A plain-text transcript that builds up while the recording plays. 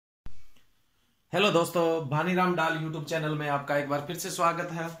Hello दोस्तों, भानी राम डाल YouTube channel में आपका एक बार फिर से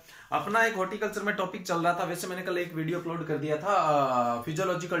स्वागत है। अपना एक हॉर्टिकल्चर में टॉपिक चल रहा था। वैसे मैंने कल एक वीडियो अपलोड कर दिया था,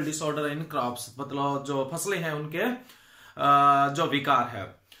 फिजियोलॉजिकल डिसऑर्डर इन क्रॉप्स, मतलब जो फसलें हैं उनके जो विकार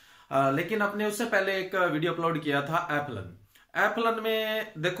है। लेकिन अपने उससे पहले एक वीडियो अपलोड किया था एफलन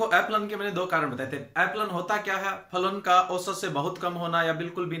में। देखो, एफलन के मैंने दो कारण बताए थे। एफलन होता क्या है? फलन का औसत से बहुत कम होना या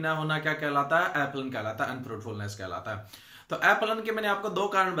बिल्कुल भी ना होना क्या कहलाता है? एफलन कहलाता है, अनफ्रूटफुलनेस कहलाता है। तो एफलन के मैंने आपको दो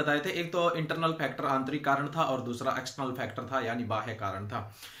कारण बताए थे। एक तो इंटरनल फैक्टर, आंतरिक कारण था, और दूसरा एक्सटर्नल फैक्टर था, यानी बाह्य कारण था।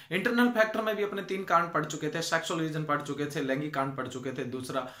 इंटरनल फैक्टर में भी अपने तीन कारण पढ़ चुके थे। सेक्सुअल रीजन पढ़ चुके थे, लैंगिक कारण पढ़ चुके थे,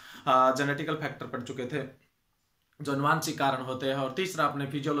 दूसरा जेनेटिकल फैक्टर पढ़ चुके थे जो अनुवांशिक कारण होते हैं, और तीसरा अपने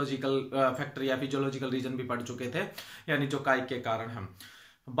फिजियोलॉजिकल फैक्टर या फिजियोलॉजिकल रीजन भी पढ़ चुके थे, यानी जो कायिक के कारण हैं।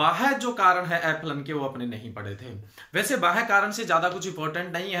 बाह्य जो कारण है एफलन के, वो अपने नहीं पढ़े थे। वैसे बाह्य कारण से ज्यादा कुछ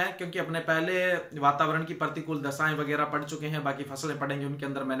इंपॉर्टेंट नहीं है, क्योंकि अपने पहले वातावरण की प्रतिकूल दशाएं वगैरह पढ़ चुके हैं। बाकी फसलें पढ़ेंगे, उनके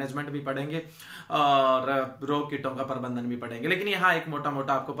अंदर मैनेजमेंट भी पढ़ेंगे और रोग कीटों का प्रबंधन भी पढ़ेंगे। लेकिन यहाँ एक मोटा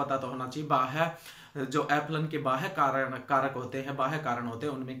मोटा आपको पता तो होना चाहिए, बाह्य जो एफलन के बाह्य कारक होते हैं, बाह्य कारण होते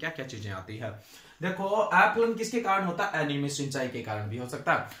हैं, उनमें क्या क्या चीजें आती है। देखो, एफलन किसके कारण होता है? अनियमित सिंचाई के कारण भी हो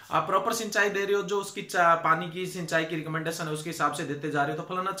सकता है। आप प्रॉपर सिंचाई दे रहे हो, जो उसकी पानी की सिंचाई की रिकमेंडेशन है उसके हिसाब से देते जा रहे हो,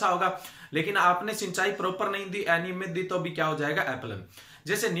 तो फलन अच्छा होगा। लेकिन आपने सिंचाई प्रॉपर नहीं दी, अनियमित दी, तो भी क्या हो जाएगा? एफलन।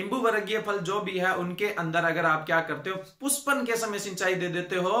 जैसे नींबू वर्गीय फल जो भी है, उनके अंदर अगर आप क्या करते हो, पुष्पन के समय सिंचाई दे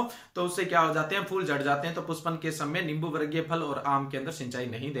देते हो, तो उससे क्या हो जाते हैं? फूल झड़ जाते हैं। तो पुष्पन के समय नींबू वर्गीय फल और आम के अंदर सिंचाई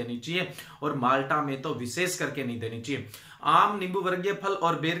नहीं देनी चाहिए, और माल्टा में तो विशेष करके नहीं देनी चाहिए। आम, नींबू वर्गीय फल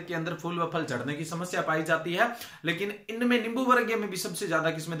और बेर के अंदर फूल व फल झड़ने की समस्या पाई जाती है, लेकिन इनमें नींबू वर्गीय में भी सबसे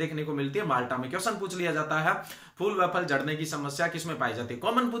ज्यादा किसमें देखने को मिलती है? माल्टा में। क्वेश्चन पूछ लिया जाता है, फूल व फल झड़ने की समस्या किसमें पाई जाती है?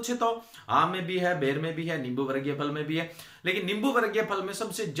 कॉमन पूछे तो आम में भी है, बेर में भी है, नींबू वर्गीय फल में भी है। लेकिन नींबू वर्गीय फल में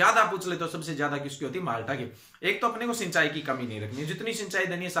सबसे ज्यादा पूछ ले तो सबसे ज्यादा किसकी होती है? माल्टा की। एक तो अपने को सिंचाई की कमी नहीं रखनी है, जितनी सिंचाई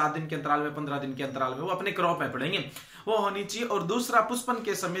देनी है 7 दिन के अंतराल में, 15 दिन के अंतराल में, वो अपने क्रॉप में पड़ेंगे, वो होनी चाहिए। और दूसरा, पुष्पन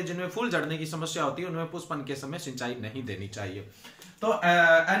के समय जिनमें फूल झड़ने की समस्या होती है, उनमें पुष्पन के समय सिंचाई नहीं देनी चाहिए। तो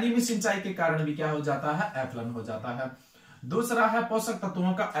अनियमित सिंचाई के कारण भी क्या हो जाता है? एफलन हो जाता है। दूसरा है पोषक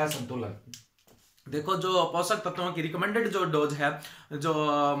तत्वों का असंतुलन। देखो, जो पोषक तत्वों की रिकमेंडेड जो डोज है, जो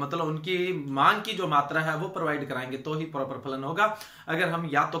मतलब उनकी मांग की जो मात्रा है, वो प्रोवाइड कराएंगे तो ही प्रॉपर फलन होगा। अगर हम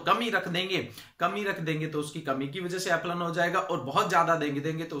या तो कमी रख देंगे तो उसकी कमी की वजह से एफलन हो जाएगा, और बहुत ज्यादा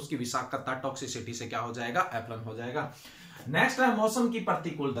देंगे तो उसकी विषाक्तता, टॉक्सिसिटी से क्या हो जाएगा? एफलन हो जाएगा। नेक्स्ट है मौसम की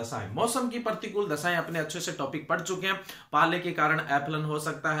प्रतिकूल दशाएं। मौसम की प्रतिकूल दशाएं अपने अच्छे से टॉपिक पढ़ चुके हैं। पाले के कारण एफलन हो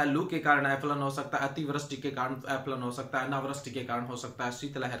सकता है, लू के कारण एफलन हो सकता है, अतिवृष्टि के कारण एफलन हो सकता है, अनावृष्टि के कारण हो सकता है,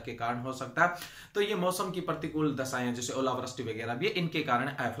 शीतलहर के कारण हो सकता है। तो ये मौसम की प्रतिकूल दशाएं, जैसे ओलावृष्टि वगैरह भी, इनके कारण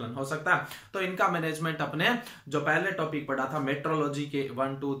एफलन हो सकता है। तो इनका मैनेजमेंट अपने जो पहले टॉपिक पढ़ा था मेट्रोलॉजी के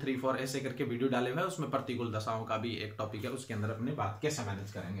 1, 2, 3, 4 ऐसे करके वीडियो डाले हुए, उसमें प्रतिकूल दशाओं का भी एक टॉपिक है, उसके अंदर अपने बात कैसे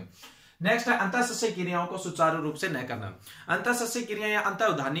मैनेज करेंगे। नेक्स्ट है अंतःसस्यीय क्रियाओं को सुचारू रूप से न करना। अंतःसस्यीय क्रियाएं या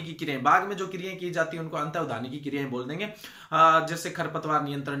अंतःउद्यानिकी क्रियाएं, बाग में जो क्रियाएं की जाती है उनको अंतःउद्यानिकी क्रियाएं बोल देंगे। जैसे खरपतवार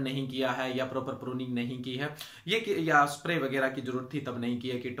नियंत्रण नहीं किया है, या प्रॉपर प्रूनिंग नहीं की है, ये या स्प्रे वगैरह की जरूरत थी तब नहीं की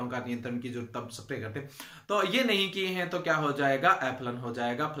है, कीटों का नियंत्रण की जरूरत तब स्प्रे करते, तो ये नहीं किए हैं, तो क्या हो जाएगा? एफलन हो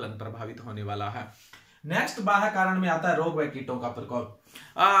जाएगा, फलन प्रभावित होने वाला है। नेक्स्ट बाह्य कारण में आता है रोग व कीटों का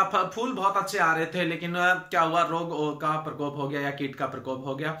प्रकोप। फूल बहुत अच्छे आ रहे थे, लेकिन क्या हुआ? रोग का प्रकोप हो गया या कीट का प्रकोप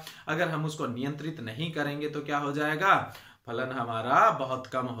हो गया। अगर हम उसको नियंत्रित नहीं करेंगे तो क्या हो जाएगा? फलन हमारा बहुत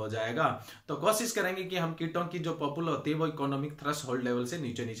कम हो जाएगा। तो कोशिश करेंगे कि हम कीटों की जो पॉपुल होती है वो इकोनॉमिक थ्रेशोल्ड लेवल से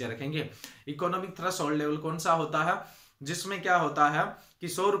नीचे नीचे रखेंगे। इकोनॉमिक थ्रेशोल्ड लेवल कौन सा होता है? जिसमें क्या होता है कि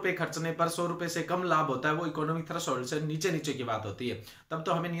 100 रुपए खर्चने पर 100 रुपए से कम लाभ होता है, वो इकोनॉमिक थ्रेशोल्ड से नीचे नीचे की बात होती है। तब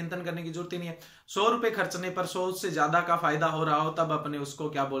तो हमें नियंत्रण करने की जरूरत ही नहीं है। 100 रुपए खर्चने पर 100 से ज्यादा का फायदा हो रहा हो, तब अपने उसको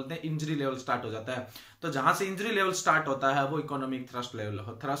क्या बोलते हैं? इंजरी लेवल स्टार्ट हो जाता है। तो जहां से इंजरी लेवल स्टार्ट होता है वो इकोनॉमिक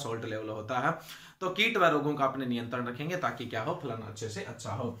थ्रेशोल्ड लेवल होता है। तो कीट व रोगों का अपने नियंत्रण रखेंगे, ताकि क्या हो? फलन अच्छे से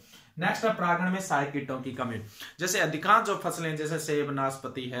अच्छा हो। नेक्स्ट है परागण में सहायक कीटों की कमी। जैसे अधिकांश जो फसलें, जैसे सेब,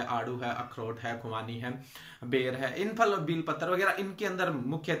 नाशपाती है, आड़ू है, अखरोट है, खुमानी है, बेर है, इन फल, बील पत्तर वगैरह, इनके अंदर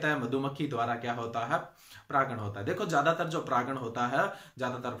मुख्यतः मधुमक्खी द्वारा क्या होता है? परागण होता है। देखो, ज्यादातर जो परागण होता है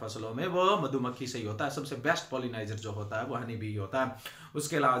ज्यादातर फसलों में, वो मधुमक्खी से ही होता है। सबसे बेस्ट पॉलिनाइजर जो होता है वो हनी बी होता है।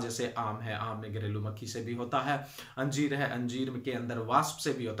 उसके अलावा जैसे आम है, आम में घरेलू मक्खी से भी होता है। अंजीर है, अंजीर के अंदर वास्प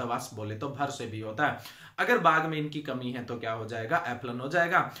से भी होता है, वास्प बोले तो भर से भी होता है। अगर बाग में इनकी कमी है तो क्या हो जाएगा? एफलन हो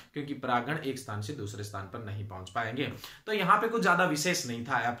जाएगा, क्योंकि परागण एक स्थान से दूसरे स्थान पर नहीं पहुंच पाएंगे। तो यहाँ पे कुछ ज्यादा विशेष नहीं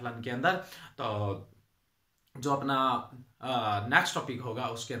था एफलन के अंदर। तो जो अपना नेक्स्ट टॉपिक होगा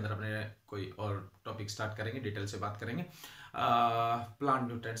उसके अंदर अपने कोई और टॉपिक स्टार्ट करेंगे, डिटेल से बात करेंगे। प्लांट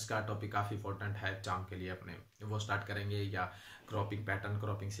न्यूट्रिएंट्स का टॉपिक काफ़ी इंपॉर्टेंट है एग्जाम के लिए अपने, वो स्टार्ट करेंगे। या क्रॉपिंग पैटर्न,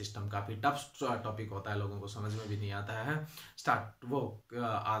 क्रॉपिंग सिस्टम काफ़ी टफ टॉपिक होता है, लोगों को समझ में भी नहीं आता है। वो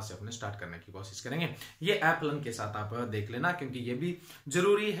आज से अपने स्टार्ट करने की कोशिश करेंगे। ये एफलन के साथ आप देख लेना, क्योंकि ये भी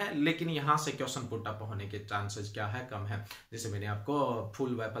जरूरी है, लेकिन यहाँ से क्वेश्चन पुट अप होने के चांसेस क्या है, कम है। जैसे मैंने आपको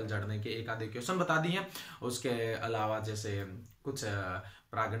फूल वेपल जड़ने के एक आधे क्वेश्चन बता दिए हैं, उसके अलावा जैसे कुछ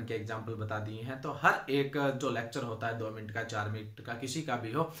परागण के एग्जाम्पल बता दिए हैं। तो हर एक जो लेक्चर होता है 2 मिनट का, 4 मिनट का, किसी का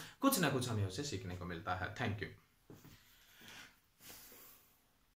भी हो, कुछ ना कुछ हमें उसे सीखने को मिलता है। Thank you.